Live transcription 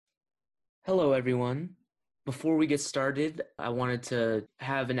Hello, everyone. Before we get started, I wanted to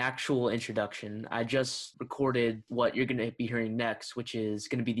have an actual introduction. I just recorded what you're going to be hearing next, which is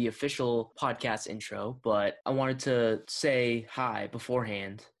going to be the official podcast intro, but I wanted to say hi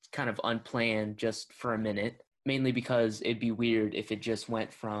beforehand. It's kind of unplanned just for a minute, mainly because it'd be weird if it just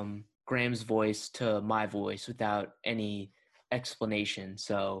went from Graham's voice to my voice without any explanation.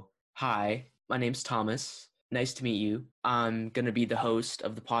 So, hi, my name's Thomas. Nice to meet you. I'm going to be the host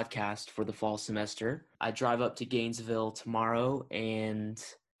of the podcast for the fall semester. I drive up to Gainesville tomorrow and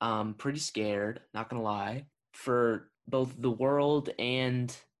I'm pretty scared, not going to lie, for both the world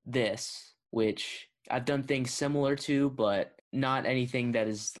and this, which I've done things similar to, but not anything that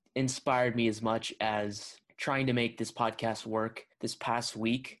has inspired me as much as trying to make this podcast work this past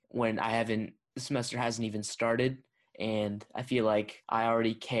week when the semester hasn't even started. And I feel like I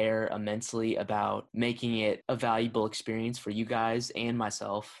already care immensely about making it a valuable experience for you guys and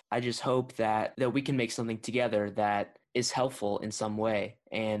myself. I just hope that we can make something together that is helpful in some way.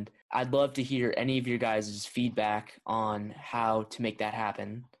 And I'd love to hear any of your guys' feedback on how to make that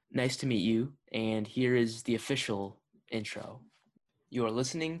happen. Nice to meet you. And here is the official intro. You are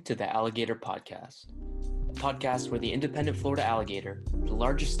listening to the Alligator Podcast, a podcast where the independent Florida Alligator, the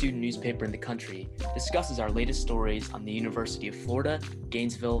largest student newspaper in the country, discusses our latest stories on the University of Florida,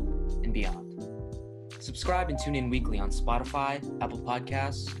 Gainesville, and beyond. Subscribe and tune in weekly on Spotify, Apple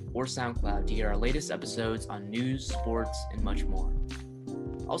Podcasts, or SoundCloud to hear our latest episodes on news, sports, and much more.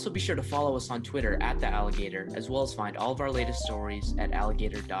 Also be sure to follow us on Twitter at The Alligator, as well as find all of our latest stories at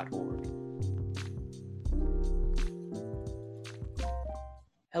alligator.org.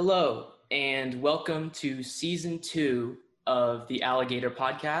 Hello, and welcome to Season 2 of the Alligator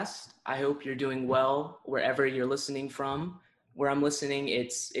Podcast. I hope you're doing well wherever you're listening from. Where I'm listening,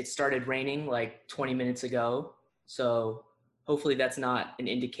 it started raining like 20 minutes ago, so hopefully that's not an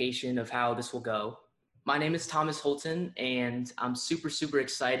indication of how this will go. My name is Thomas Holton, and I'm super, super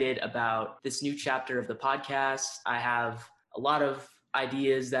excited about this new chapter of the podcast. I have a lot of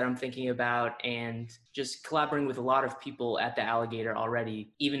ideas that I'm thinking about and just collaborating with a lot of people at the Alligator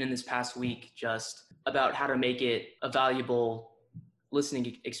already, even in this past week, just about how to make it a valuable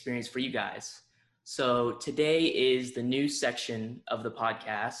listening experience for you guys. So today is the new section of the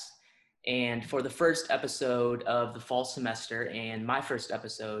podcast. And for the first episode of the fall semester and my first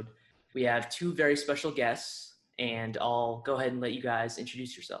episode, we have two very special guests, and I'll go ahead and let you guys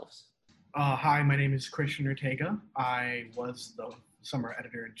introduce yourselves. Hi, my name is Christian Ortega. I was the summer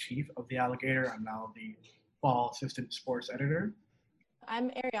editor-in-chief of The Alligator. I'm now the fall assistant sports editor.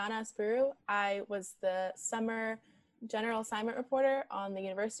 I'm Ariana Aspuru. I was the summer general assignment reporter on the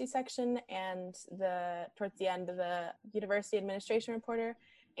university section and towards the end of the university administration reporter.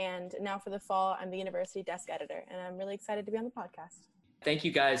 And now for the fall, I'm the university desk editor. And I'm really excited to be on the podcast. Thank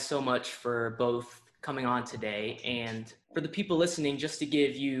you guys so much for both coming on today. And for the people listening, just to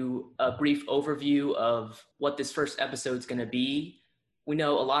give you a brief overview of what this first episode is going to be. We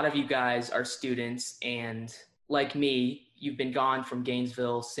know a lot of you guys are students, and like me, you've been gone from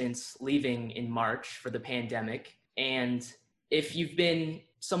Gainesville since leaving in March for the pandemic. And if you've been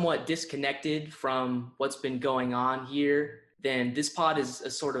somewhat disconnected from what's been going on here, then this pod is a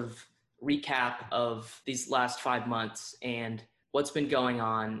sort of recap of these last 5 months and what's been going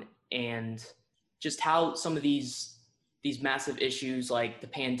on, and just how some of these massive issues like the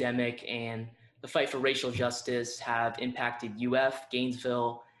pandemic and the fight for racial justice have impacted UF,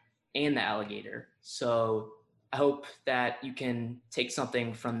 Gainesville, and the Alligator. So I hope that you can take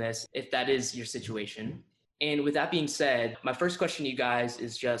something from this if that is your situation. And with that being said, my first question to you guys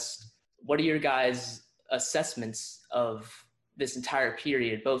is just, what are your guys' assessments of this entire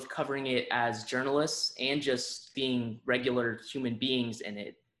period, both covering it as journalists and just being regular human beings in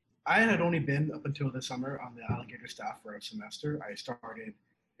it? I had only been up until this summer on the Alligator staff for a semester. I started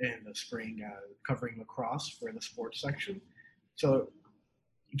in the spring covering lacrosse for the sports section. So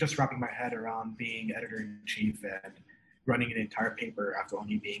just wrapping my head around being editor-in-chief and running an entire paper after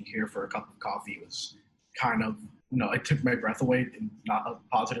only being here for a cup of coffee was kind of, it took my breath away in not a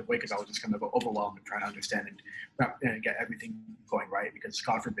positive way, because I was just kind of overwhelmed and trying to understand and get everything going right, because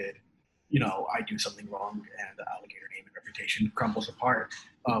God forbid, I do something wrong and the Alligator name and reputation crumbles apart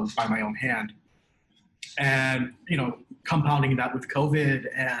by my own hand. And, compounding that with COVID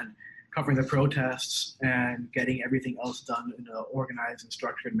and covering the protests and getting everything else done in an organized and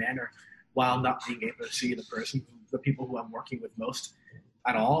structured manner while not being able to see the people who I'm working with most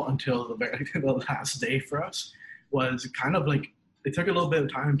at all until the last day for us was kind of like, it took a little bit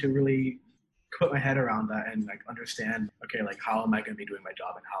of time to really put my head around that and understand, okay, how am I going to be doing my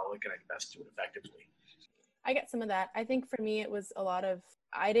job and how can I best do it effectively? I get some of that. I think for me, it was a lot of,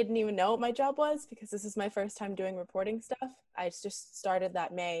 I didn't even know what my job was because this is my first time doing reporting stuff. I just started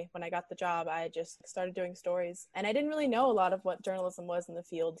that May when I got the job. I just started doing stories and I didn't really know a lot of what journalism was in the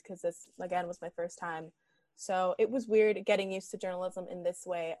field because this, again, was my first time. So it was weird getting used to journalism in this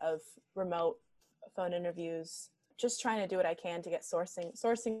way of remote phone interviews, just trying to do what I can to get sourcing.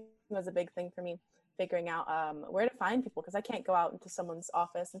 Sourcing was a big thing for me, figuring out where to find people because I can't go out into someone's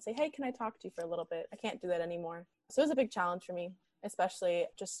office and say, hey, can I talk to you for a little bit? I can't do that anymore. So it was a big challenge for me, especially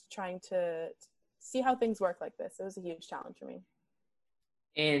just trying to see how things work like this. It was a huge challenge for me.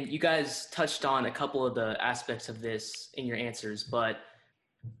 And you guys touched on a couple of the aspects of this in your answers, but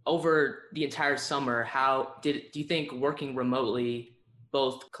over the entire summer, do you think working remotely,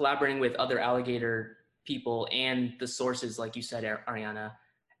 both collaborating with other alligator people and the sources, like you said, Ariana,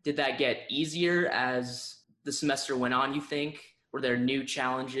 did that get easier as the semester went on, you think? Were there new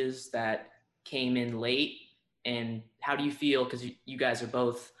challenges that came in late? And how do you feel, because you guys are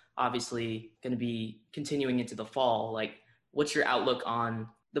both obviously going to be continuing into the fall, like what's your outlook on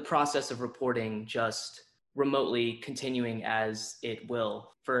the process of reporting just remotely continuing as it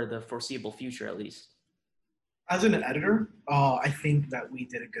will for the foreseeable future, at least? As an editor, I think that we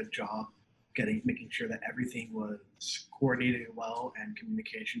did a good job making sure that everything was coordinated well and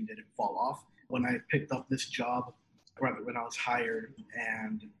communication didn't fall off. When I picked up this job, rather when I was hired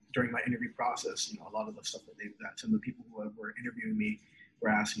and during my interview process, a lot of the stuff that some of the people who were interviewing me were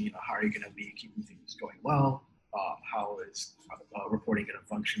asking, how are you going to be keeping things going well? How is reporting going to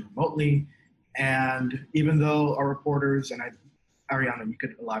function remotely? And even though our reporters, and Ariana, you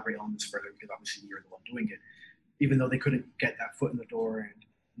could elaborate on this further because obviously you're the one doing it, even though they couldn't get that foot in the door and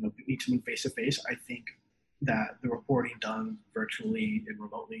meet someone face to face, I think that the reporting done virtually and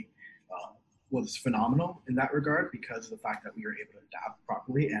remotely was phenomenal in that regard because of the fact that we were able to adapt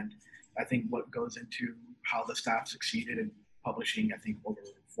properly. And I think what goes into how the staff succeeded in publishing, I think, over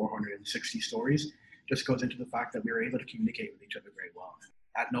 460 stories just goes into the fact that we were able to communicate with each other very well.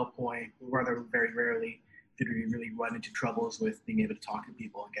 At no point, or rather very rarely, did we really run into troubles with being able to talk to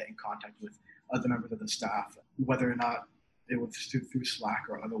people and get in contact with other members of the staff, whether or not it was through Slack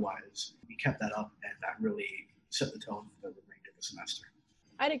or otherwise. We kept that up, and that really set the tone for the remainder of the semester.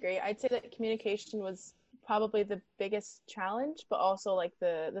 I'd agree. I'd say that communication was probably the biggest challenge, but also like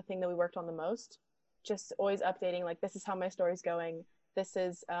the thing that we worked on the most. Just always updating, like, this is how my story's going. This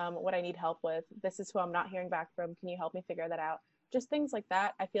is what I need help with. This is who I'm not hearing back from. Can you help me figure that out? Just things like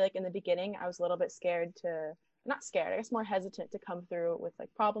that. I feel like in the beginning, I was a little bit not scared, I guess more hesitant to come through with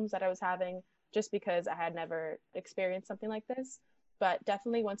like problems that I was having just because I had never experienced something like this. But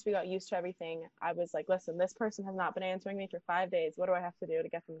definitely once we got used to everything, I was like, listen, this person has not been answering me for 5 days. What do I have to do to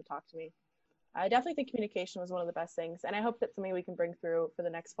get them to talk to me? I definitely think communication was one of the best things. And I hope that's something we can bring through for the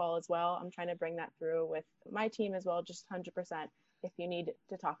next fall as well. I'm trying to bring that through with my team as well, just 100%. If you need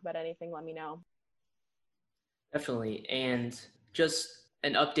to talk about anything, let me know. Definitely. And just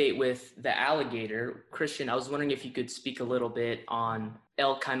an update with the alligator. Christian, I was wondering if you could speak a little bit on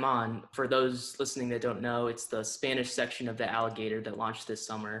El Caiman. For those listening that don't know, it's the Spanish section of the alligator that launched this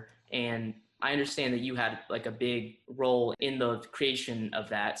summer. And I understand that you had like a big role in the creation of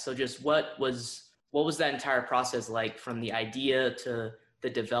that. So just what was that entire process like, from the idea to the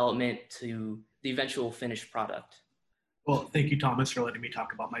development to the eventual finished product? Well, thank you, Thomas, for letting me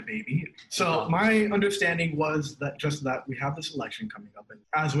talk about my baby. So my understanding was that we have this election coming up, and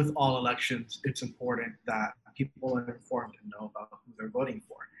as with all elections, it's important that people are informed and know about who they're voting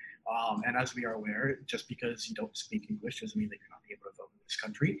for. And as we are aware, just because you don't speak English doesn't mean that you're not able to vote in this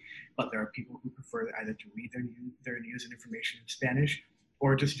country. But there are people who prefer either to read their news and information in Spanish,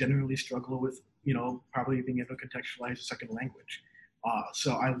 or just generally struggle with, probably being able to contextualize a second language.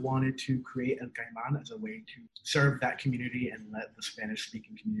 So I wanted to create El Caiman as a way to serve that community and let the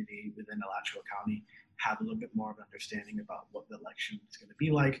Spanish-speaking community within Alachua County have a little bit more of an understanding about what the election is going to be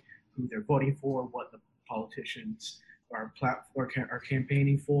like, who they're voting for, what the politicians are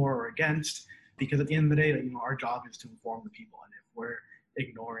campaigning for or against. Because at the end of the day, our job is to inform the people. And if we're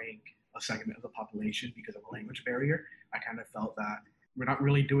ignoring a segment of the population because of a language barrier, I kind of felt that we're not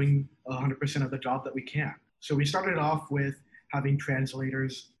really doing 100% of the job that we can. So we started off with having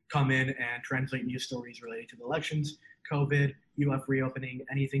translators come in and translate news stories related to the elections, COVID, UF reopening,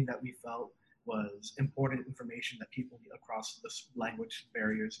 anything that we felt was important information that people across the language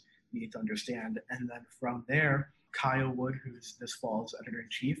barriers need to understand. And then from there, Kyle Wood, who's this fall's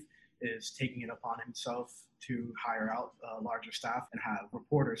editor-in-chief, is taking it upon himself to hire out a larger staff and have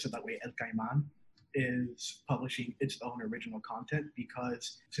reporters, so that way El Caiman is publishing its own original content,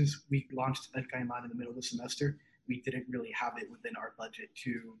 because since we launched El Caiman in the middle of the semester, we didn't really have it within our budget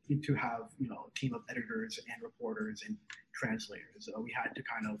to have, a team of editors and reporters and translators. So we had to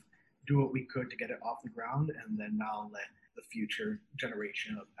kind of do what we could to get it off the ground, and then now let the future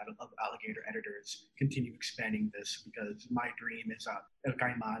generation of alligator editors continue expanding this, because my dream is that El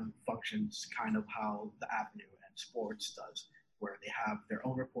Caiman functions kind of how the Avenue and Sports does, where they have their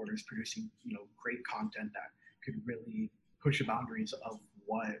own reporters producing, great content that could really push the boundaries of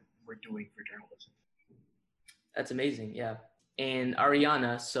what we're doing for journalism. That's amazing. Yeah. And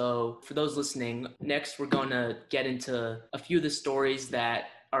Ariana, so for those listening, next we're going to get into a few of the stories that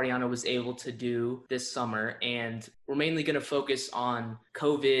Ariana was able to do this summer. And we're mainly going to focus on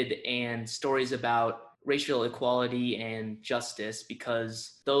COVID and stories about racial equality and justice,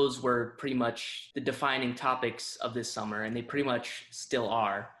 because those were pretty much the defining topics of this summer, and they pretty much still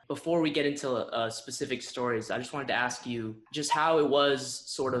are. Before we get into specific stories, I just wanted to ask you just how it was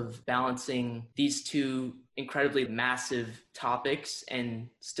sort of balancing these two incredibly massive topics and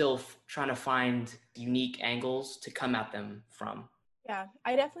still trying to find unique angles to come at them from. Yeah,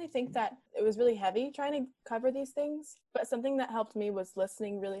 I definitely think that it was really heavy trying to cover these things, but something that helped me was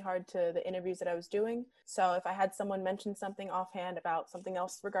listening really hard to the interviews that I was doing. So if I had someone mention something offhand about something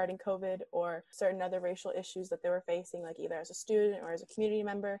else regarding COVID or certain other racial issues that they were facing, like either as a student or as a community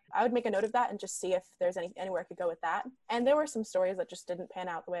member, I would make a note of that and just see if there's anywhere I could go with that. And there were some stories that just didn't pan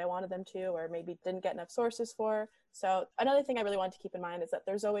out the way I wanted them to, or maybe didn't get enough sources for. So another thing I really want to keep in mind is that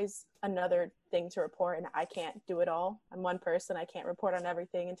there's always another thing to report, and I can't do it all. I'm one person. I can't report on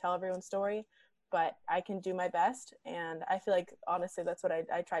everything and tell everyone's story, but I can do my best. And I feel like, honestly, that's what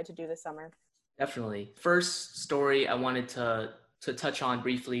I tried to do this summer. Definitely. First story I wanted to touch on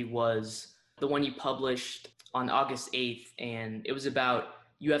briefly was the one you published on August 8th, and it was about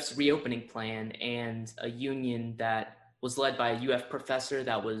UF's reopening plan and a union that was led by a UF professor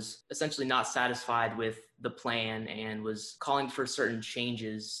that was essentially not satisfied with the plan and was calling for certain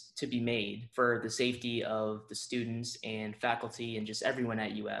changes to be made for the safety of the students and faculty and just everyone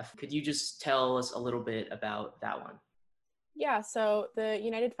at UF. Could you just tell us a little bit about that one? Yeah, so the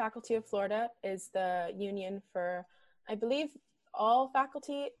United Faculty of Florida is the union for, I believe, all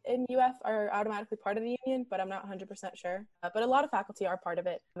faculty in UF are automatically part of the union, but I'm not 100% sure. But a lot of faculty are part of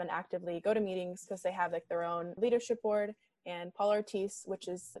it and actively go to meetings because they have like their own leadership board. And Paul Ortiz, which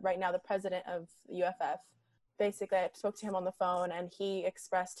is right now the president of the UFF, basically I spoke to him on the phone, and he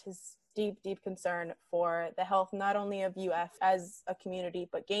expressed his deep concern for the health not only of UF as a community,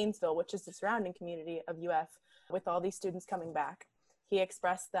 but Gainesville, which is the surrounding community of UF, with all these students coming back. He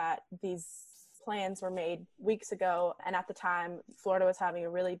expressed that these plans were made weeks ago, and at the time, Florida was having a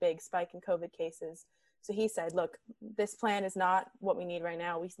really big spike in COVID cases. So he said, look, this plan is not what we need right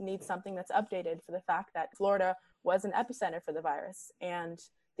now. We need something that's updated for the fact that Florida was an epicenter for the virus, and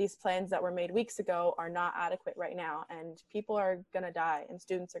these plans that were made weeks ago are not adequate right now, and people are going to die, and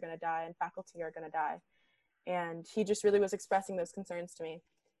students are going to die, and faculty are going to die. And he just really was expressing those concerns to me.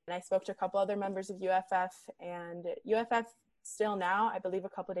 And I spoke to a couple other members of UFF, and UFF still now, I believe a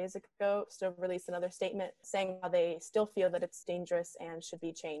couple of days ago, still released another statement saying how they still feel that it's dangerous and should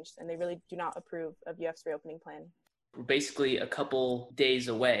be changed, and they really do not approve of UF's reopening plan. We're basically a couple days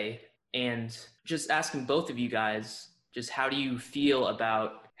away, and just asking both of you guys, just how do you feel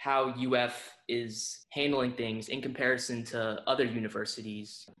about how UF is handling things in comparison to other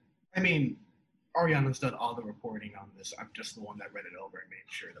universities? I mean, Ariana's done all the reporting on this. I'm just the one that read it over and made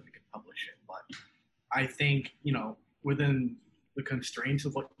sure that we could publish it. But I think, within the constraints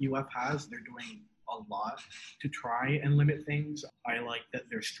of what UF has, they're doing a lot to try and limit things. I like that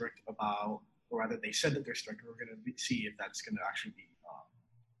they're strict about, or rather they said that they're strict. We're going to see if that's going to actually be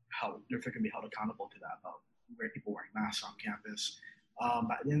held, if they're going to be held accountable to that, about where people wearing masks on campus.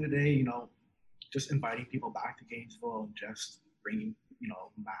 But at the end of the day, just inviting people back to Gainesville and just bringing,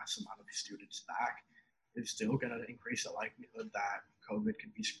 mass amount of students back is still going to increase the likelihood that COVID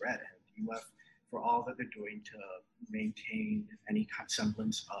can be spread. And UF, for all that they're doing to maintain any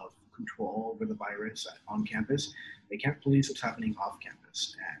semblance of control over the virus on campus, they can't police what's happening off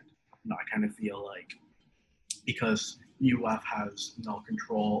campus. And I kind of feel like because UF has no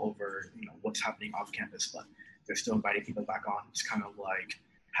control over what's happening off campus, but they're still inviting people back on. It's kind of like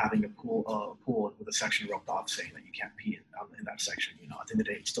having a pool with a section roped off, saying that you can't pee in that section. At the end of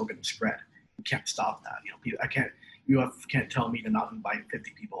the day, it's still going to spread. You can't stop that. UF can't tell me to not invite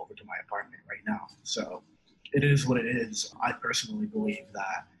 50 people over to my apartment right now. So it is what it is. I personally believe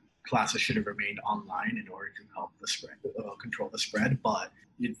that classes should have remained online in order to help the spread, control the spread. But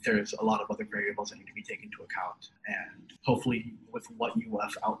there's a lot of other variables that need to be taken into account. And hopefully with what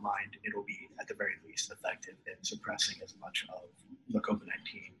UF outlined, it'll be at the very least effective in suppressing as much of the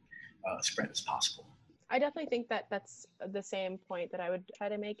COVID-19 spread as possible. I definitely think that that's the same point that I would try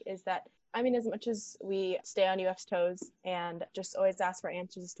to make is that, I mean, as much as we stay on UF's toes and just always ask for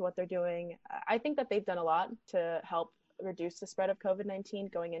answers as to what they're doing, I think that they've done a lot to help reduce the spread of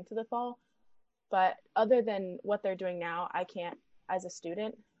COVID-19 going into the fall. But other than what they're doing now, I can't, as a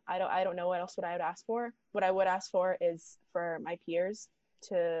student, I don't know what else would I would ask for. What I would ask for is for my peers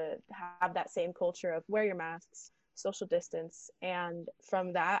to have that same culture of wear your masks, social distance, and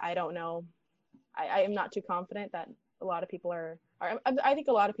from that, I don't know. I am not too confident that a lot of people are. I think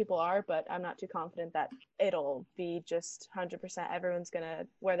a lot of people are, but I'm not too confident that it'll be just 100%. Everyone's gonna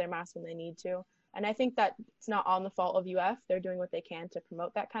wear their mask when they need to, and I think that it's not on the fault of UF. They're doing what they can to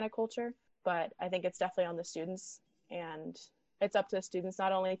promote that kind of culture, but I think it's definitely on the students, and it's up to the students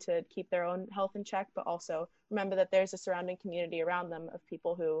not only to keep their own health in check, but also remember that there's a surrounding community around them of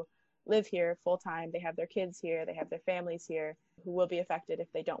people who live here full time. They have their kids here, they have their families here, who will be affected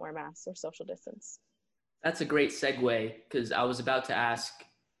if they don't wear masks or social distance. That's a great segue because I was about to ask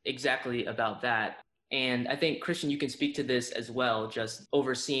exactly about that. And I think, Christian, you can speak to this as well, just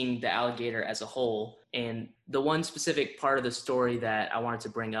overseeing the alligator as a whole. And the one specific part of the story that I wanted to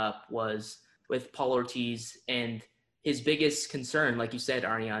bring up was with Paul Ortiz. And his biggest concern, like you said,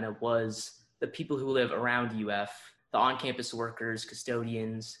 Ariana, was the people who live around UF, the on campus workers,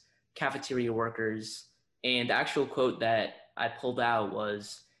 custodians, cafeteria workers. And the actual quote that I pulled out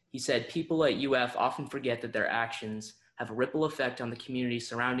was, he said, people at UF often forget that their actions have a ripple effect on the community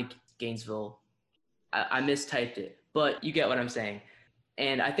surrounding Gainesville. I mistyped it, but you get what I'm saying.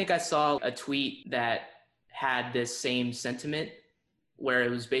 And I think I saw a tweet that had this same sentiment where it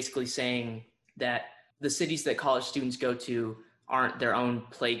was basically saying that the cities that college students go to aren't their own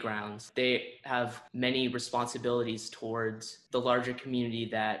playgrounds. They have many responsibilities towards the larger community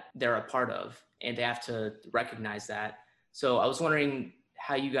that they're a part of, and they have to recognize that. So I was wondering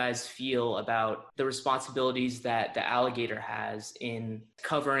how you guys feel about the responsibilities that the alligator has in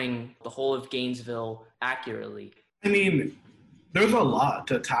covering the whole of Gainesville accurately. I mean, there's a lot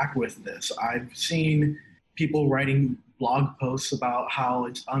to attack with this. I've seen people writing blog posts about how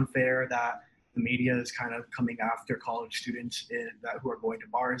it's unfair that the media is kind of coming after college students who are going to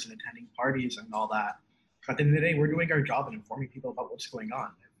bars and attending parties and all that. At the end of the day, we're doing our job in informing people about what's going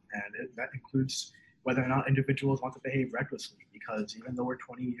on. And that includes whether or not individuals want to behave recklessly, because even though we're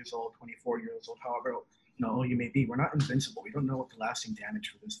 20 years old, 24 years old, however you may be, we're not invincible. We don't know what the lasting damage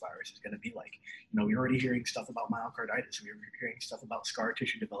for this virus is going to be like. We're already hearing stuff about myocarditis. We're hearing stuff about scar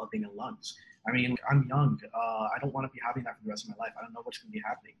tissue developing in lungs. I mean, I'm young. I don't want to be having that for the rest of my life. I don't know what's going to be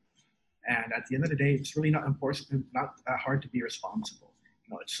happening. And at the end of the day, it's really not important, not that hard to be responsible.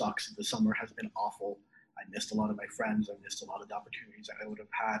 It sucks. The summer has been awful. I missed a lot of my friends. I missed a lot of the opportunities that I would have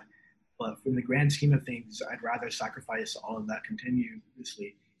had. But in the grand scheme of things, I'd rather sacrifice all of that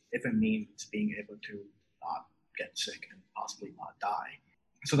continuously if it means being able to not get sick and possibly not die.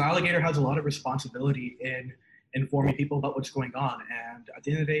 So the alligator has a lot of responsibility in informing people about what's going on. And at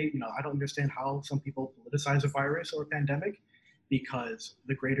the end of the day, I don't understand how some people politicize a virus or a pandemic, because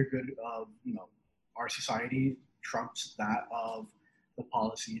the greater good of our society trumps that of the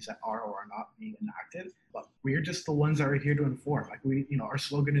policies that are or are not being enacted. But we're just the ones that are here to inform. Like our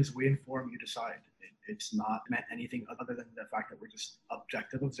slogan is "We inform, you decide." It's not meant anything other than the fact that we're just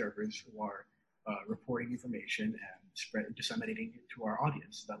objective observers who are reporting information and disseminating it to our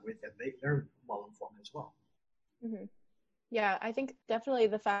audience. That way, that they're well informed as well. Mm-hmm. Yeah, I think definitely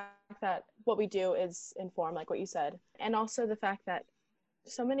the fact that what we do is inform, like what you said, and also the fact that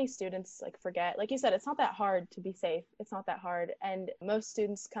so many students forget, like you said, it's not that hard to be safe. It's not that hard. And most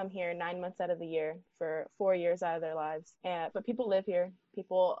students come here 9 months out of the year for 4 years out of their lives. But people live here.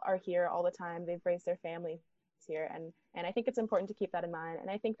 People are here all the time. They've raised their families here. And I think it's important to keep that in mind. And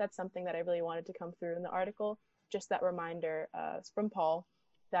I think that's something that I really wanted to come through in the article, just that reminder from Paul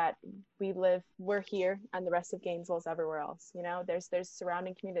that we're here, and the rest of Gainesville is everywhere else. There's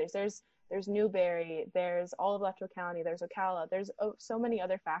surrounding communities. There's Newberry, there's all of Letcher County, there's Ocala, there's so many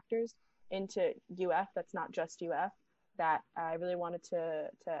other factors into UF that's not just UF that I really wanted to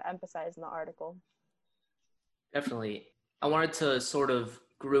emphasize in the article. Definitely. I wanted to sort of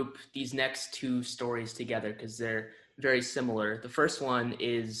group these next two stories together because they're very similar. The first one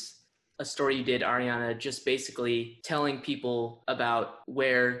is a story you did, Ariana, just basically telling people about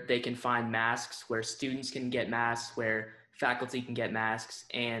where they can find masks, where students can get masks, where faculty can get masks.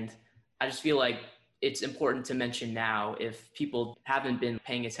 And I just feel like it's important to mention now if people haven't been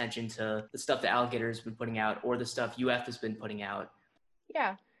paying attention to the stuff the Alligator has been putting out or the stuff UF has been putting out.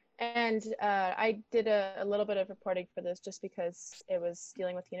 Yeah. And I did a little bit of reporting for this just because it was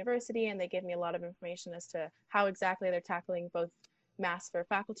dealing with the university, and they gave me a lot of information as to how exactly they're tackling both masks for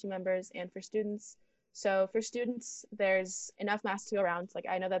faculty members and for students. So for students, there's enough masks to go around. Like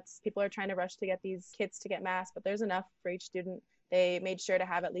I know that's people are trying to rush to get these kits to get masks, but there's enough for each student. They made sure to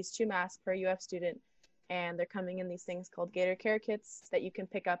have at least 2 masks per UF student, and they're coming in these things called Gator Care Kits that you can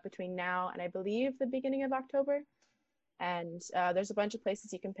pick up between now and I believe the beginning of October. And there's a bunch of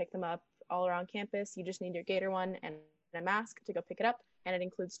places you can pick them up all around campus. You just need your Gator one and a mask to go pick it up. And it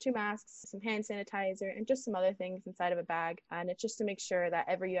includes 2 masks, some hand sanitizer, and just some other things inside of a bag. And it's just to make sure that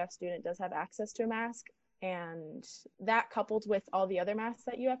every UF student does have access to a mask. And that coupled with all the other masks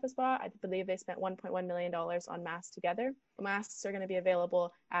that UF has bought, I believe they spent $1.1 million on masks together. The masks are going to be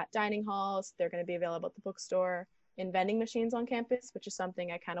available at dining halls. They're going to be available at the bookstore, in vending machines on campus, which is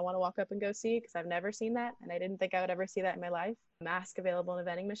something I kind of want to walk up and go see because I've never seen that. And I didn't think I would ever see that in my life. A mask available in a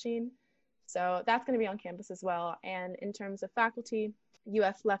vending machine. So that's going to be on campus as well. And in terms of faculty,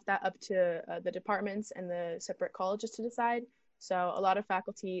 UF left that up to the departments and the separate colleges to decide. So a lot of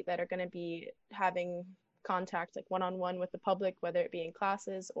faculty that are going to be having contact like one-on-one with the public, whether it be in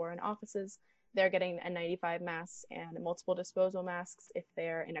classes or in offices, they're getting N95 masks and multiple disposal masks if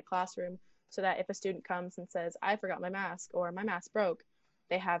they're in a classroom, so that if a student comes and says, I forgot my mask or my mask broke,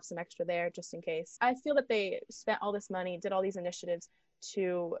 they have some extra there just in case. I feel that they spent all this money, did all these initiatives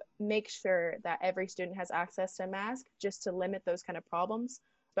to make sure that every student has access to a mask, just to limit those kind of problems,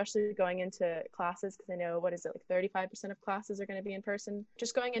 especially going into classes, because I know, what is it, like 35% of classes are going to be in person.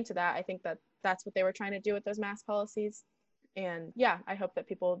 Just going into that, I think that that's what they were trying to do with those mask policies. And yeah, I hope that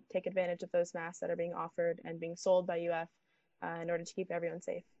people take advantage of those masks that are being offered and being sold by UF in order to keep everyone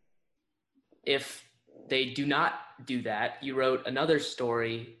safe. If they do not do that, you wrote another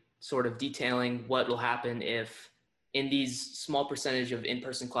story sort of detailing what will happen if, in these small percentage of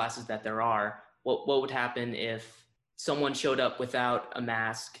in-person classes that there are, what would happen if someone showed up without a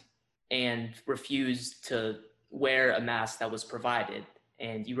mask and refused to wear a mask that was provided.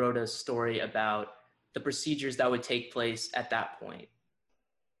 And you wrote a story about the procedures that would take place at that point.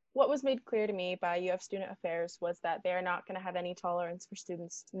 What was made clear to me by UF Student Affairs was that they are not going to have any tolerance for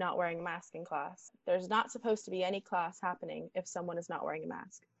students not wearing a mask in class. There's not supposed to be any class happening if someone is not wearing a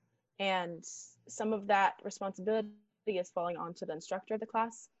mask. And some of that responsibility is falling onto the instructor of the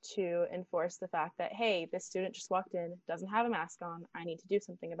class to enforce the fact that, hey, this student just walked in, doesn't have a mask on, I need to do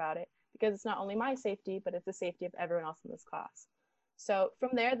something about it, because it's not only my safety, but it's the safety of everyone else in this class. So from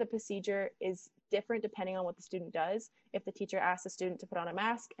there, the procedure is different depending on what the student does. If the teacher asks the student to put on a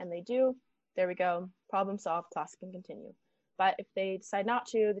mask and they do, there we go, problem solved, class can continue. But if they decide not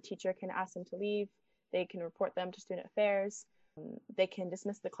to, the teacher can ask them to leave, they can report them to student affairs, they can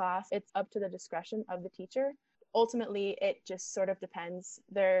dismiss the class. It's up to the discretion of the teacher. Ultimately, it just sort of depends.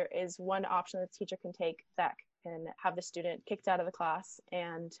 There is one option that the teacher can take that can have the student kicked out of the class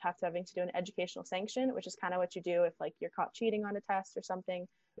and having to do an educational sanction, which is kind of what you do if like you're caught cheating on a test or something.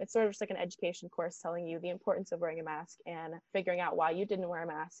 It's sort of just like an education course telling you the importance of wearing a mask and figuring out why you didn't wear a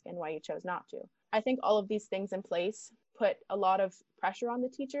mask and why you chose not to. I think all of these things in place put a lot of pressure on the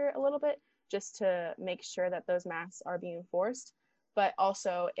teacher a little bit, just to make sure that those masks are being enforced. But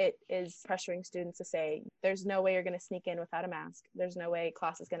also it is pressuring students to say, there's no way you're going to sneak in without a mask. There's no way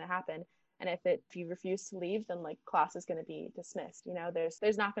class is going to happen. And if you refuse to leave, then like class is going to be dismissed. You know,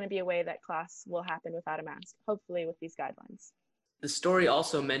 there's not going to be a way that class will happen without a mask, hopefully with these guidelines. The story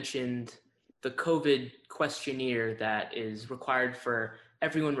also mentioned the COVID questionnaire that is required for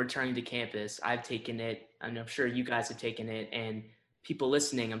everyone returning to campus. I've taken it, and I'm sure you guys have taken it, and people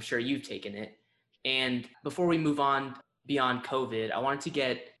listening, I'm sure you've taken it. And before we move on beyond COVID, I wanted to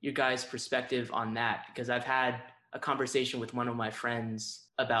get your guys' perspective on that, because I've had a conversation with one of my friends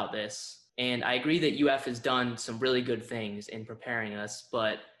about this. And I agree that UF has done some really good things in preparing us,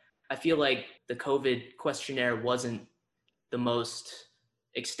 but I feel like the COVID questionnaire wasn't the most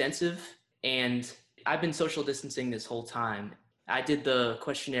extensive. And I've been social distancing this whole time. I did the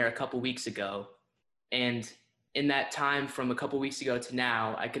questionnaire a couple weeks ago. And in that time from a couple weeks ago to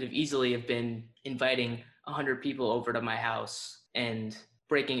now, I could have easily have been inviting 100 people over to my house and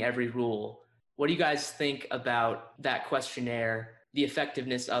breaking every rule. What do you guys think about that questionnaire, the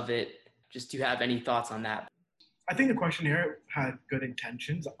effectiveness of it? Just do you have any thoughts on that? I think the questionnaire had good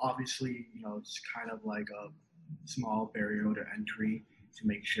intentions. Obviously, it's kind of like a small barrier to entry to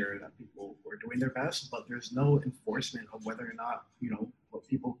make sure that people were doing their best, but there's no enforcement of whether or not, what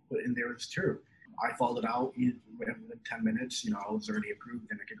people put in there is true. I followed it out within 10 minutes, I was already approved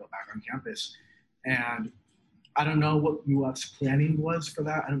and I could go back on campus. And I don't know what UF's planning was for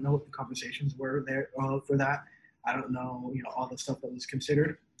that. I don't know what the conversations were there for that. I don't know, all the stuff that was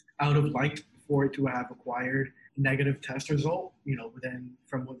considered. I would have liked for it to have acquired negative test result, within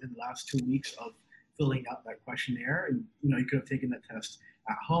the last 2 weeks of filling out that questionnaire. And, you could have taken that test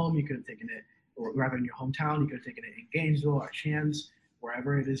at home. You could have taken it or rather in your hometown. You could have taken it in Gainesville or Chance,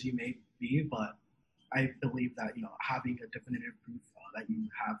 wherever it is you may be. But I believe that having a definitive proof that you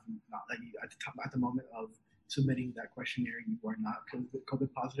have not that you at the moment of submitting that questionnaire you are not COVID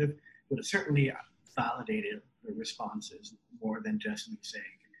positive would have certainly validated the responses more than just me saying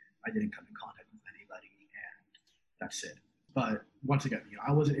I didn't come in contact with anybody and that's it. But once again,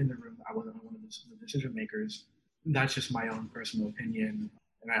 I wasn't in the room. I wasn't one of the decision makers. That's just my own personal opinion.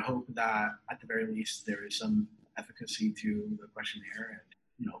 And I hope that at the very least there is some efficacy to the questionnaire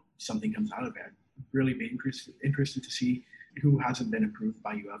and, something comes out of it. Really be interested to see who hasn't been approved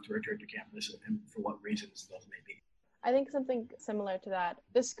by UF to return to campus and for what reasons those may be. I think something similar to that.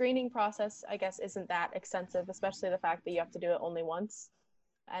 The screening process, I guess, isn't that extensive, especially the fact that you have to do it only once.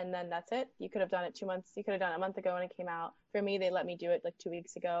 And then that's it. You could have done it 2 months. You could have done it a month ago when it came out. For me, they let me do it like 2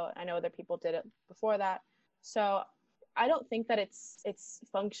 weeks ago. I know other people did it before that. So I don't think that it's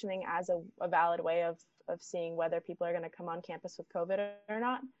functioning as a valid way of seeing whether people are going to come on campus with COVID or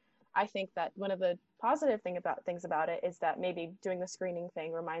not. I think that one of the positive things about it is that maybe doing the screening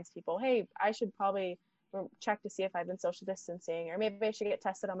thing reminds people, hey, I should probably check to see if I've been social distancing, or maybe I should get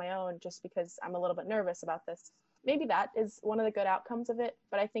tested on my own just because I'm a little bit nervous about this. Maybe that is one of the good outcomes of it,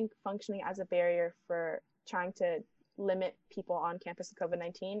 but I think functioning as a barrier for trying to limit people on campus with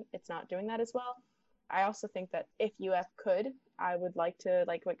COVID-19, it's not doing that as well. I also think that if UF could, I would like to,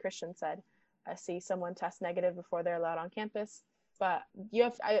 like what Christian said, see someone test negative before they're allowed on campus. But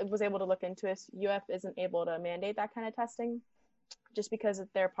I was able to look into this. UF isn't able to mandate that kind of testing just because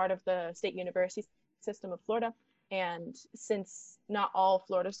they're part of the state university system of Florida. And since not all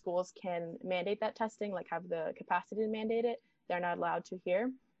Florida schools can mandate that testing, like have the capacity to mandate it, they're not allowed to here.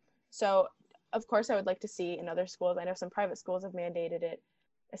 So, of course, I would like to see in other schools. I know some private schools have mandated it,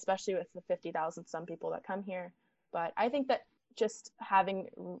 especially with the 50,000 some people that come here. But I think that just having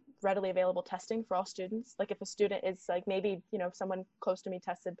readily available testing for all students, like if a student is like, maybe, someone close to me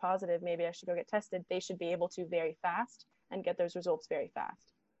tested positive, maybe I should go get tested, they should be able to very fast and get those results very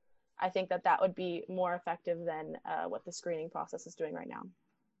fast. I think that would be more effective than what the screening process is doing right now.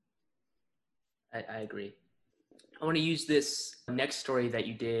 I agree. I want to use this next story that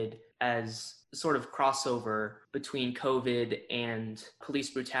you did as sort of crossover between COVID and police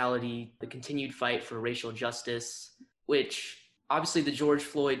brutality, the continued fight for racial justice, which obviously the George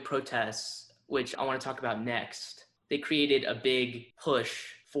Floyd protests, which I want to talk about next, they created a big push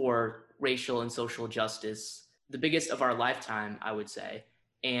for racial and social justice, the biggest of our lifetime, I would say.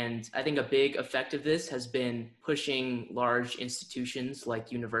 And I think a big effect of this has been pushing large institutions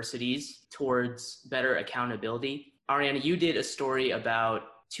like universities towards better accountability. Ariana, you did a story about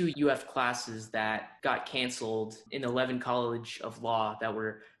 2 UF classes that got canceled in the Levin College of Law that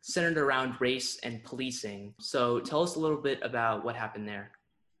were centered around race and policing. So tell us a little bit about what happened there.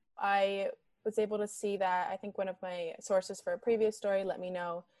 I was able to see that. I think one of my sources for a previous story let me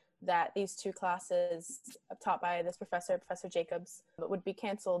know that these 2 classes taught by this professor, Professor Jacobs, would be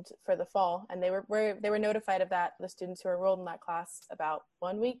canceled for the fall. And they were notified of that, the students who were enrolled in that class, about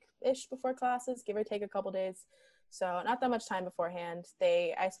 1 week-ish before classes, give or take a couple days. So not that much time beforehand.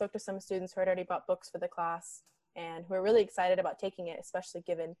 I spoke to some students who had already bought books for the class and who were really excited about taking it, especially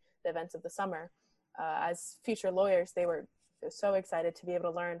given the events of the summer. As future lawyers, they were so excited to be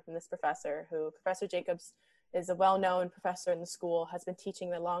able to learn from this professor, who Professor Jacobs is a well-known professor in the school, has been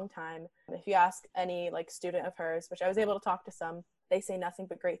teaching a long time. If you ask any student of hers, which I was able to talk to some, they say nothing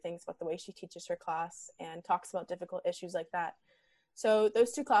but great things about the way she teaches her class and talks about difficult issues like that. So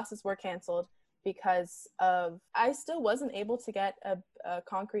those 2 classes were canceled because I still wasn't able to get a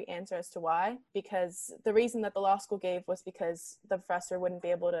concrete answer as to why, because the reason that the law school gave was because the professor wouldn't be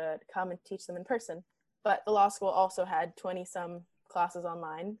able to come and teach them in person. But the law school also had 20-some classes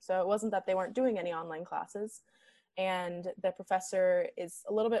online, so it wasn't that they weren't doing any online classes. And the professor is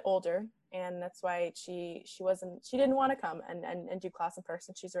a little bit older, and that's why she didn't want to come and do class in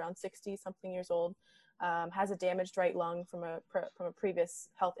person. She's around 60-something years old, has a damaged right lung from a previous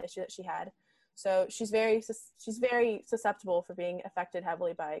health issue that she had. So she's very susceptible for being affected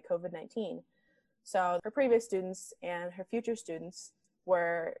heavily by COVID-19. So her previous students and her future students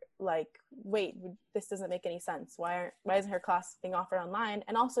were like, wait, this doesn't make any sense. Why isn't her class being offered online?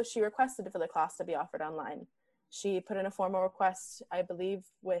 And also she requested for the class to be offered online. She put in a formal request, I believe,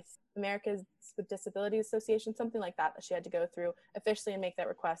 with America's with Disabilities Association, something like that she had to go through officially and make that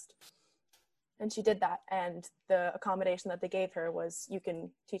request. And she did that, and the accommodation that they gave her was, you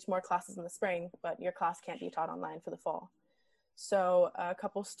can teach more classes in the spring, but your class can't be taught online for the fall. So a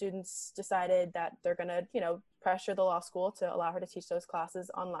couple students decided that they're going to, pressure the law school to allow her to teach those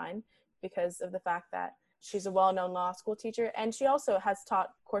classes online because of the fact that She's a well-known law school teacher, and she also has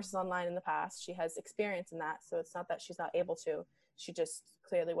taught courses online in the past. She has experience in that, so it's not that she's not able to. She just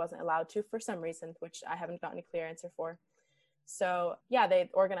clearly wasn't allowed to for some reason, which I haven't gotten a clear answer for. So yeah, they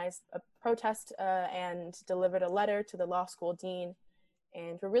organized a protest and delivered a letter to the law school dean,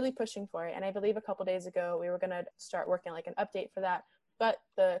 and we're really pushing for it. And I believe a couple days ago we were going to start working like an update for that, but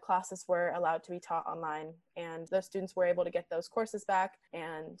the classes were allowed to be taught online, and those students were able to get those courses back,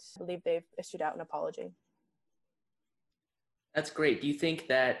 and I believe they've issued out an apology. That's great. Do you think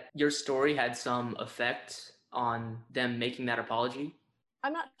that your story had some effect on them making that apology?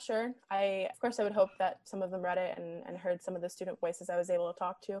 I'm not sure. Of course, I would hope that some of them read it and heard some of the student voices I was able to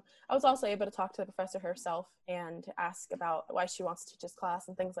talk to. I was also able to talk to the professor herself and ask about why she wants to teach this class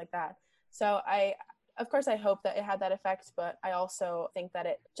and things like that. So of course, I hope that it had that effect, but I also think that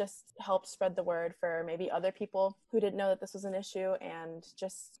it just helped spread the word for maybe other people who didn't know that this was an issue, and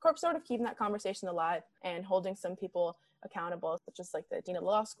just sort of keeping that conversation alive and holding some people accountable, such as like the dean of the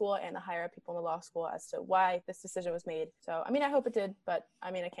law school and the higher up people in the law school, as to why this decision was made. So, I mean, I hope it did, but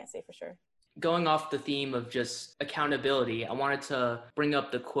I mean, I can't say for sure. Going off the theme of just accountability, I wanted to bring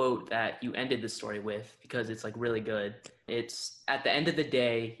up the quote that you ended the story with, because it's like really good. It's, at the end of the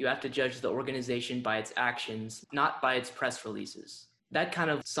day, you have to judge the organization by its actions, not by its press releases. That kind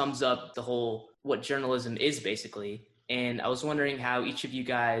of sums up the whole, what journalism is basically. And I was wondering how each of you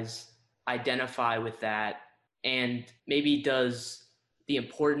guys identify with that, and maybe does the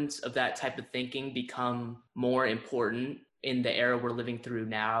importance of that type of thinking become more important in the era we're living through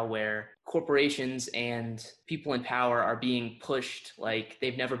now, where corporations and people in power are being pushed like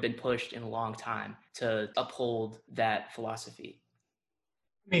they've never been pushed in a long time to uphold that philosophy?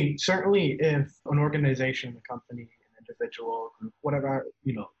 I mean, certainly if an organization, a company, an individual, group, whatever,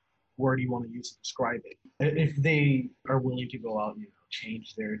 word you want to use to describe it, if they are willing to go out and,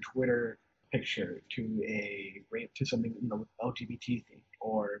 change their Twitter picture to something, with LGBT thing,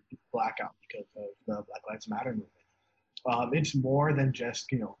 or blackout because of the Black Lives Matter movement. It's more than just,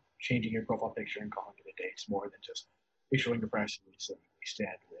 changing your profile picture and calling it a day. It's more than just issuing a press release saying we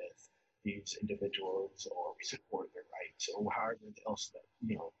stand with these individuals, or we support their rights, or however else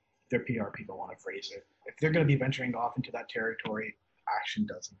that, their PR people want to phrase it. If they're going to be venturing off into that territory, action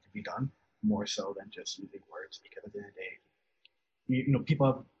does need to be done, more so than just using words, because at the end of the day, people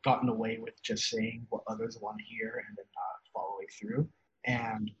have gotten away with just saying what others want to hear and then not following through.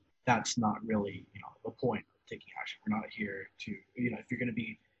 And that's not really, the point of taking action. We're not here to, if you're going to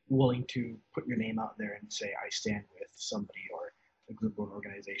be willing to put your name out there and say, I stand with somebody or a group or an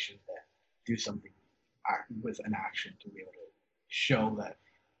organization, then do something with an action to be able to show that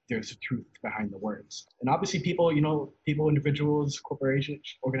there's a truth behind the words. And obviously people, individuals, corporations,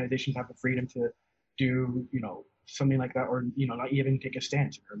 organizations have the freedom to do, something like that, or, not even take a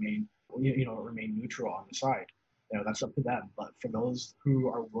stance and remain neutral on the side. That's up to them. But for those who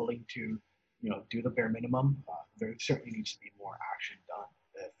are willing to, do the bare minimum, there certainly needs to be more action done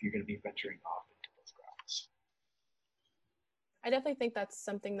if you're going to be venturing off into those grounds. I definitely think that's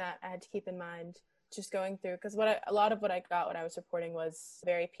something that I had to keep in mind just going through, because a lot of what I got when I was reporting was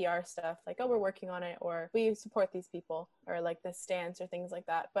very PR stuff, like, oh, we're working on it, or we support these people, or like this stance, or things like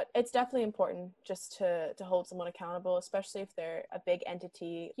that. But it's definitely important just to hold someone accountable, especially if they're a big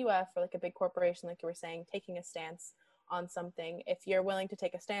entity, UF, or like a big corporation, like you were saying, taking a stance on something. If you're willing to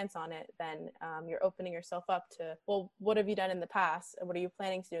take a stance on it, then you're opening yourself up to, well, what have you done in the past? What are you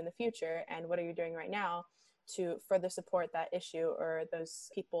planning to do in the future? And what are you doing right now to further support that issue or those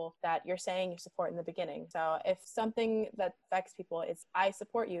people that you're saying you support in the beginning? So if something that affects people is, I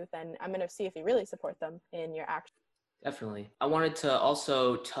support you, then I'm going to see if you really support them in your action. Definitely. I wanted to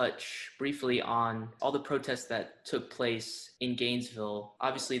also touch briefly on all the protests that took place in Gainesville.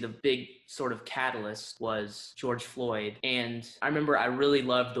 Obviously, the big sort of catalyst was George Floyd. And I remember I really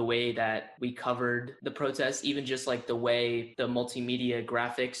loved the way that we covered the protests, even just like the way the multimedia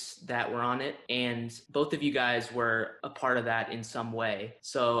graphics that were on it. And both of you guys were a part of that in some way.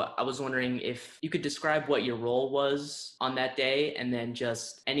 So I was wondering if you could describe what your role was on that day, and then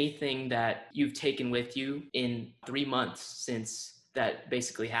just anything that you've taken with you in 3 months since that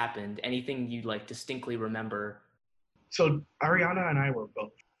basically happened. Anything you like distinctly remember? So Ariana and I were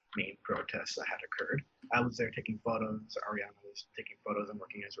both main protests that had occurred. I was there taking photos. Ariana was taking photos and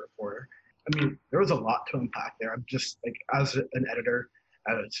working as a reporter. I mean, there was a lot to unpack there. I'm just like, as an editor,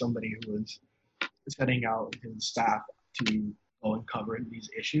 as somebody who was setting out his staff to go and cover these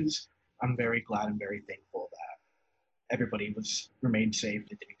issues, I'm very glad and very thankful that everybody remained safe.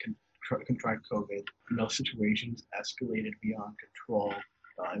 They didn't contract COVID. No situations escalated beyond control.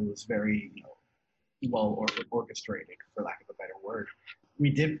 It was very, well orchestrated, for lack of a better word.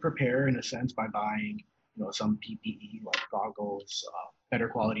 We did prepare in a sense by buying some PPE like goggles, better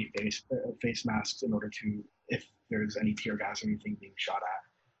quality face masks in order to, if there's any tear gas or anything being shot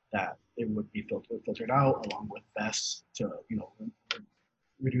at, that it would be filtered out, along with vests to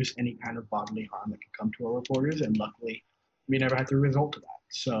reduce any kind of bodily harm that could come to our reporters. And luckily, we never had to resort to that.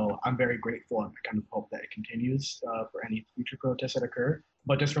 So I'm very grateful, and I kind of hope that it continues for any future protests that occur.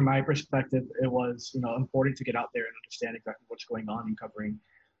 But just from my perspective, it was important to get out there and understand exactly what's going on and covering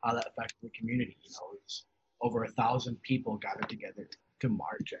how that affected the community. It's over 1,000 people gathered together to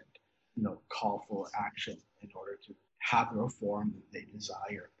march and call for action in order to have the reform that they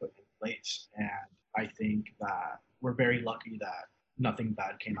desire put in place. And I think that we're very lucky that nothing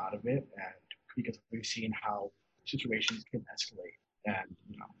bad came out of it, and because we've seen how situations can escalate, and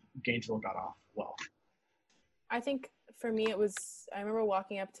Gainesville got off well. I think for me, I remember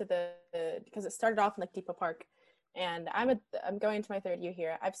walking up to because it started off in like Depot Park, and I'm going to my third year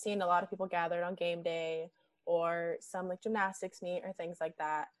here. I've seen a lot of people gathered on game day, or some like gymnastics meet or things like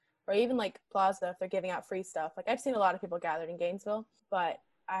that, or even like Plaza if they're giving out free stuff. Like I've seen a lot of people gathered in Gainesville, but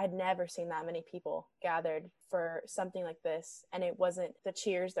I had never seen that many people gathered for something like this. And it wasn't the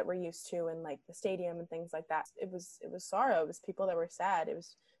cheers that we're used to in like the stadium and things like that. It was sorrow. It was people that were sad. It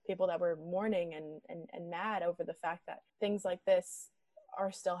was people that were mourning and mad over the fact that things like this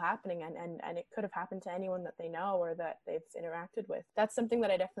are still happening, and it could have happened to anyone that they know or that they've interacted with. That's something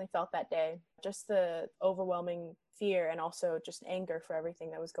that I definitely felt that day. Just the overwhelming fear and also just anger for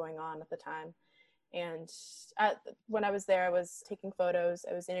everything that was going on at the time. And when I was there, I was taking photos.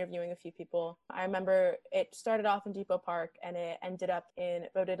 I was interviewing a few people. I remember it started off in Depot Park and it ended up in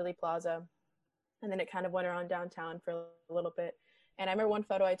Italy Plaza. And then it kind of went around downtown for a little bit. And I remember one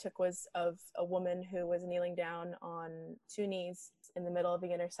photo I took was of a woman who was kneeling down on two knees in the middle of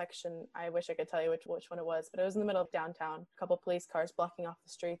the intersection. I wish I could tell you which one it was, but it was in the middle of downtown. A couple police cars blocking off the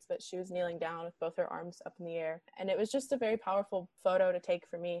streets, but she was kneeling down with both her arms up in the air. And it was just a very powerful photo to take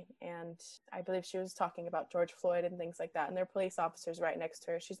for me. And I believe she was talking about George Floyd and things like that. And there are police officers right next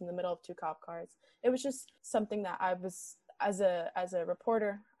to her. She's in the middle of two cop cars. It was just something that I was, as a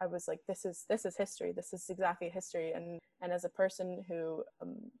reporter, I was like, this is history. This is exactly history. And as a person who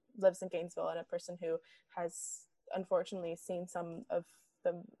lives in Gainesville and a person who has unfortunately seen some of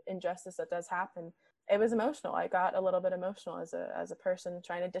the injustice that does happen, it was emotional. I got a little bit emotional as a person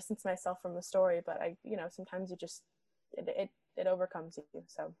trying to distance myself from the story. But sometimes you just it overcomes you.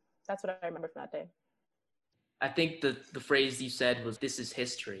 So that's what I remember from that day. I think the phrase you said was, "This is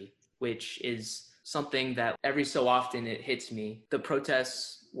history," which is something that every so often it hits me. The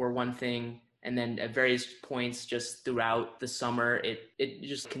protests were one thing, and then at various points just throughout the summer, it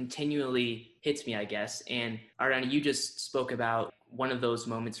just continually hits me, I guess. And Ariana, you just spoke about one of those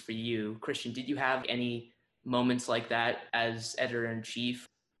moments for you. Christian, did you have any moments like that as editor-in-chief?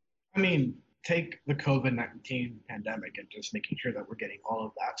 I mean, take the COVID-19 pandemic and just making sure that we're getting all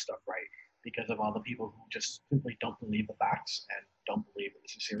of that stuff right, because of all the people who just simply don't believe the facts and don't believe that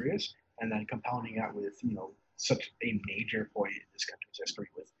this is serious. And then compounding that with, such a major point in this country's history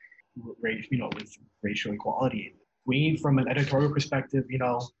with racial equality. We, from an editorial perspective,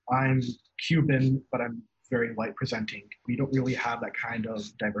 I'm Cuban, but I'm very white presenting. We don't really have that kind of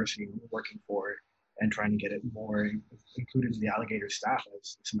diversity. We're working for it and trying to get it more included in the Alligator staff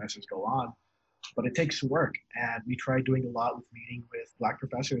as the semesters go on. But it takes work, and we try doing a lot with meeting with Black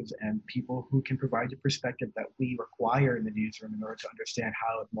professors and people who can provide the perspective that we require in the newsroom in order to understand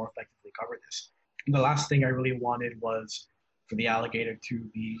how to more effectively cover this. And the last thing I really wanted was for the Alligator to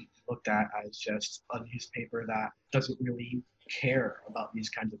be looked at as just a newspaper that doesn't really care about these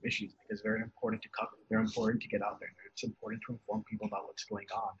kinds of issues, because they're important to cover. They're important to get out there. It's important to inform people about what's going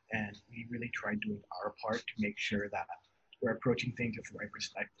on. And we really tried doing our part to make sure that we're approaching things with the right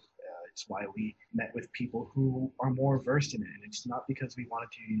perspective. It's why we met with people who are more versed in it. And it's not because we wanted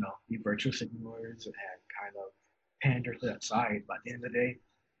to, be virtue signalers and kind of pander to that side. But at the end of the day,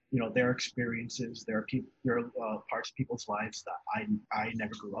 their experiences, there are parts of people's lives that I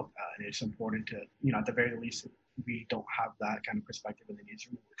never grew up at. And it's important to, at the very least, if we don't have that kind of perspective in the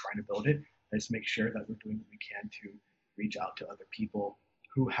newsroom, we're trying to build it. Let's make sure that we're doing what we can to reach out to other people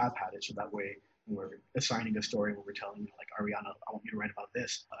who have had it. So that way, we're assigning a story where we're telling, like, Ariana, I want you to write about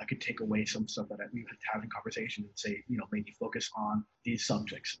this. I could take away some stuff that we've had in conversation and say, maybe focus on these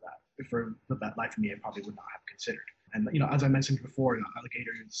subjects that for the life of me, I probably would not have considered. And, as I mentioned before,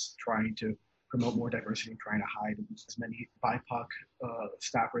 Alligator is trying to promote more diversity and trying to hide as many BIPOC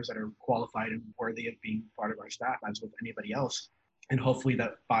staffers that are qualified and worthy of being part of our staff as with anybody else. And hopefully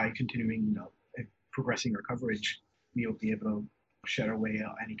that by continuing, progressing our coverage, we'll be able to shed away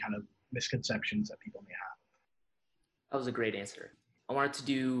any kind of misconceptions that people may have. That was a great answer. I wanted to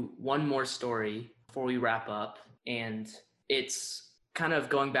do one more story before we wrap up. And it's kind of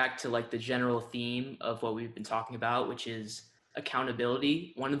going back to like the general theme of what we've been talking about, which is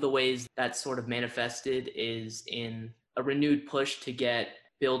accountability. One of the ways that's sort of manifested is in a renewed push to get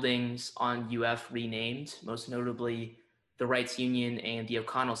buildings on UF renamed, most notably the Rights Union and the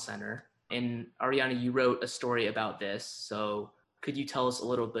O'Connell Center. And Ariana, you wrote a story about this. So could you tell us a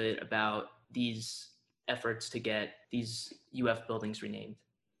little bit about these efforts to get these UF buildings renamed?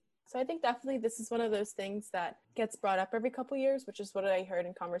 So I think definitely this is one of those things that gets brought up every couple years, which is what I heard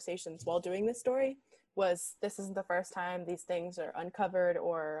in conversations while doing this story, was this isn't the first time these things are uncovered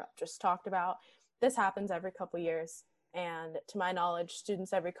or just talked about. This happens every couple years. And to my knowledge,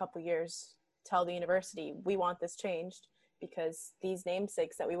 students every couple years tell the university, we want this changed because these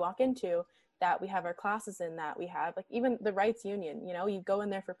namesakes that we walk into, that we have our classes in, that we have, like even the Rights Union, you know, you go in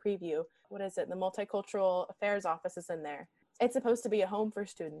there for preview. What is it? The Multicultural Affairs Office is in there. It's supposed to be a home for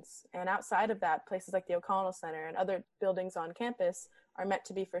students. And outside of that, places like the O'Connell Center and other buildings on campus are meant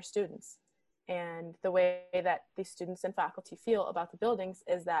to be for students. And the way that the students and faculty feel about the buildings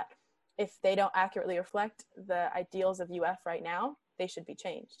is that if they don't accurately reflect the ideals of UF right now, they should be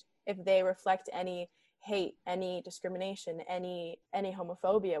changed. If they reflect any hate, any discrimination, any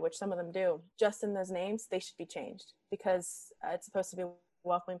homophobia, which some of them do, just in those names, they should be changed because it's supposed to be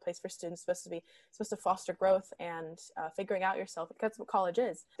welcoming place for students, supposed to foster growth and figuring out yourself. That's what college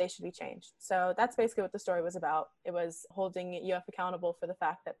is. They should be changed. So that's basically what the story was about. It was holding UF accountable for the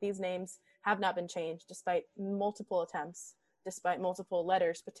fact that these names have not been changed despite multiple attempts, despite multiple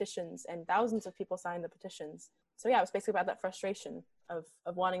letters, petitions, and thousands of people signed the petitions. So yeah, it was basically about that frustration of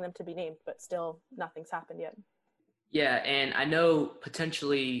wanting them to be named, but still nothing's happened yet. Yeah, and I know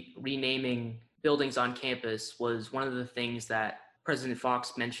potentially renaming buildings on campus was one of the things that President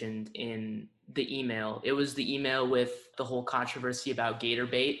Fox mentioned in the email. It was the email with the whole controversy about Gator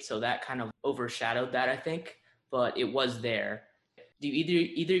bait, so that kind of overshadowed that, I think, but it was there. Do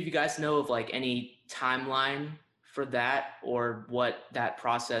either of you guys know of like any timeline for that or what that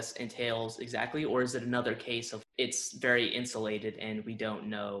process entails exactly, or is it another case of it's very insulated and we don't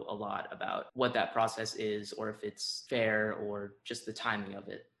know a lot about what that process is or if it's fair or just the timing of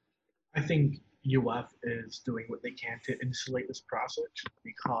it? I think UF is doing what they can to insulate this process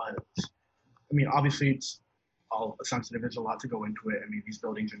because, I mean, obviously it's all sensitive. There's a lot to go into it. I mean, these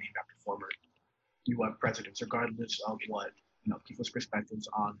buildings are named after former UF presidents, regardless of what, you know, people's perspectives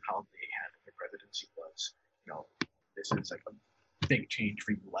on how they handled their presidency was. You know, this is like a big change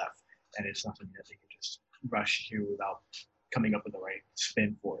for UF, and it's not something that they can just rush to without coming up with the right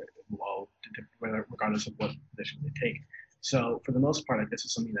spin for it, well, regardless of what position they take. So for the most part, like, this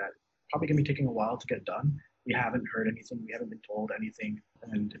is something that probably going to be taking a while to get done. We haven't heard anything. We haven't been told anything.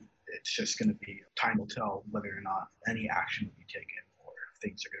 And it's just going to be, time will tell whether or not any action will be taken or if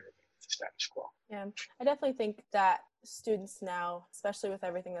things are going to remain the status quo. Yeah, I definitely think that students now, especially with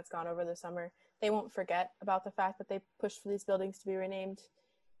everything that's gone over the summer, they won't forget about the fact that they pushed for these buildings to be renamed.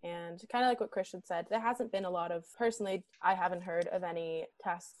 And kind of like what Christian said, there hasn't been a lot of, personally, I haven't heard of any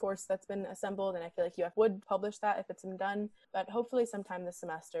task force that's been assembled, and I feel like UF would publish that if it's been done. But hopefully sometime this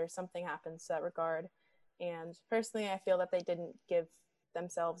semester, something happens to that regard. And personally, I feel that they didn't give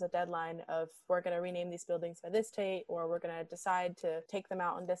themselves a deadline of we're going to rename these buildings by this date or we're going to decide to take them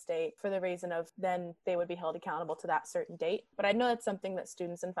out on this date for the reason of then they would be held accountable to that certain date. But I know that's something that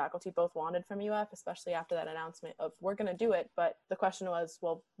students and faculty both wanted from UF, especially after that announcement of we're going to do it. But the question was,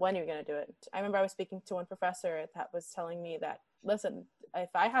 well, when are you going to do it? I remember I was speaking to one professor that was telling me that, listen,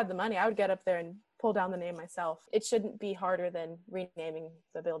 if I had the money, I would get up there and pull down the name myself. It shouldn't be harder than renaming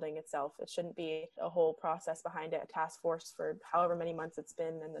the building itself. It shouldn't be a whole process behind it, a task force for however many months it's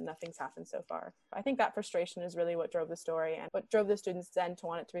been, and then nothing's happened so far. I think that frustration is really what drove the story and what drove the students then to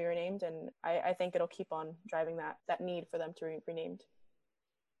want it to be renamed. And I think it'll keep on driving that need for them to be renamed.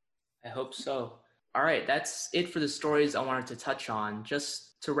 I hope so. All right, that's it for the stories I wanted to touch on.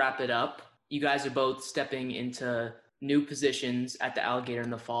 Just to wrap it up, you guys are both stepping into new positions at the Alligator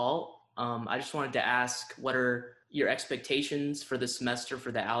in the fall. I just wanted to ask, what are your expectations for the semester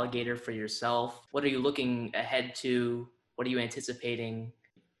for the Alligator for yourself? What are you looking ahead to? What are you anticipating?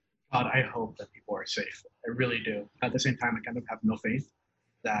 God, I hope that people are safe. I really do. At the same time, I kind of have no faith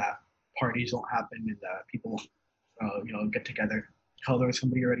that parties won't happen and that people won't, get together. Hell, there was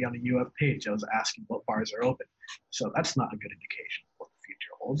somebody already on the UF page that was asking what bars are open. So that's not a good indication of what the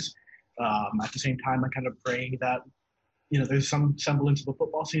future holds. At the same time, I'm kind of praying that there's some semblance of a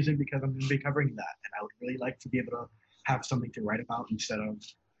football season because I'm going to be covering that. And I would really like to be able to have something to write about instead of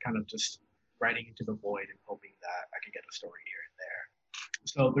kind of just writing into the void and hoping that I can get a story here and there.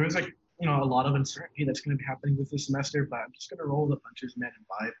 So there's a lot of uncertainty that's going to be happening with this semester, but I'm just going to roll the punches, man, and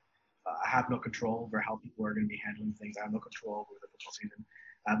vibe. I have no control over how people are going to be handling things. I have no control over the football season.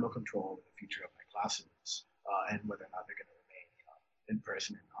 I have no control over the future of my classes and whether or not they're going to remain, in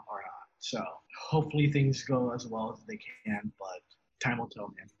person or not. So hopefully things go as well as they can, but time will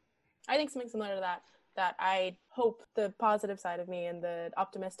tell, man. I think something similar to that I hope the positive side of me and the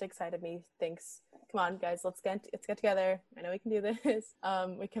optimistic side of me thinks, come on, guys, let's get together. I know we can do this.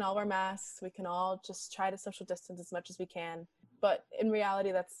 We can all wear masks. We can all just try to social distance as much as we can. But in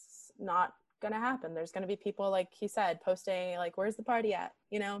reality, that's not going to happen. There's going to be people, like he said, posting, like, where's the party at?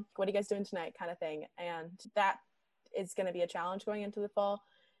 What are you guys doing tonight kind of thing. And that is going to be a challenge going into the fall.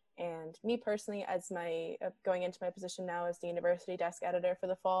 And me personally, as my going into my position now as the university desk editor for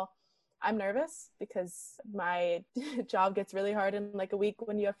the fall, I'm nervous because my job gets really hard in like a week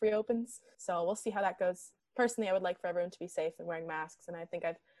when UF reopens. So we'll see how that goes. Personally, I would like for everyone to be safe and wearing masks, and I think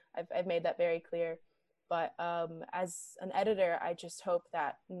I've made that very clear. But as an editor, I just hope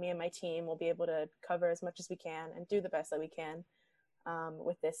that me and my team will be able to cover as much as we can and do the best that we can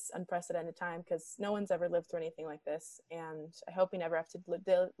with this unprecedented time, because no one's ever lived through anything like this, and I hope we never have to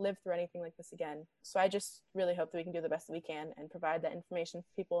live through anything like this again. So I just really hope that we can do the best that we can and provide that information for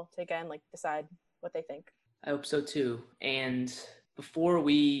people to, again, like, decide what they think. I hope so too. And before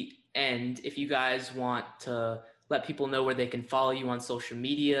we end, if you guys want to let people know where they can follow you on social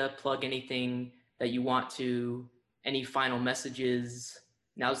media, plug anything that you want to, any final messages,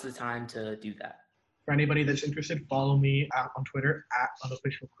 now's the time to do that. For anybody that's interested, follow me on Twitter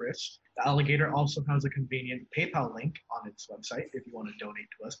 @unofficialchris. The Alligator also has a convenient PayPal link on its website if you want to donate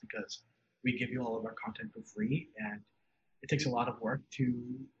to us, because we give you all of our content for free, and it takes a lot of work to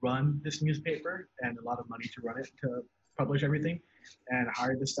run this newspaper and a lot of money to run it, to publish everything and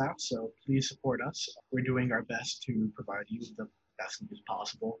hire the staff. So please support us. We're doing our best to provide you the best news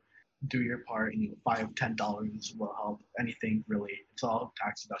possible. Do your part. $5, $10 will help. Anything really. It's all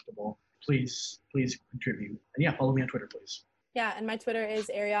tax deductible. Please contribute. And yeah, follow me on Twitter, please. Yeah, and my Twitter is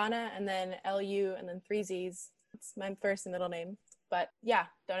Ariana, and then LU, and then 3 Z's. It's my first and middle name. But yeah,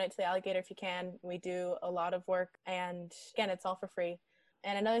 donate to the Alligator if you can. We do a lot of work, and again, it's all for free.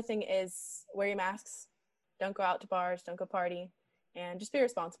 And another thing is, wear your masks. Don't go out to bars. Don't go party. And just be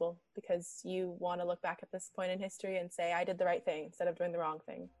responsible, because you want to look back at this point in history and say, I did the right thing instead of doing the wrong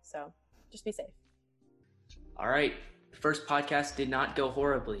thing. So just be safe. All right. The first podcast did not go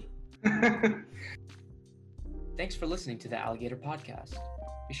horribly. Thanks for listening to the Alligator Podcast.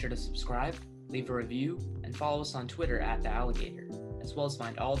 Be sure to subscribe, leave a review, and follow us on Twitter @TheAlligator, as well as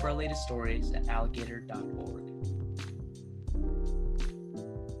find all of our latest stories at alligator.org.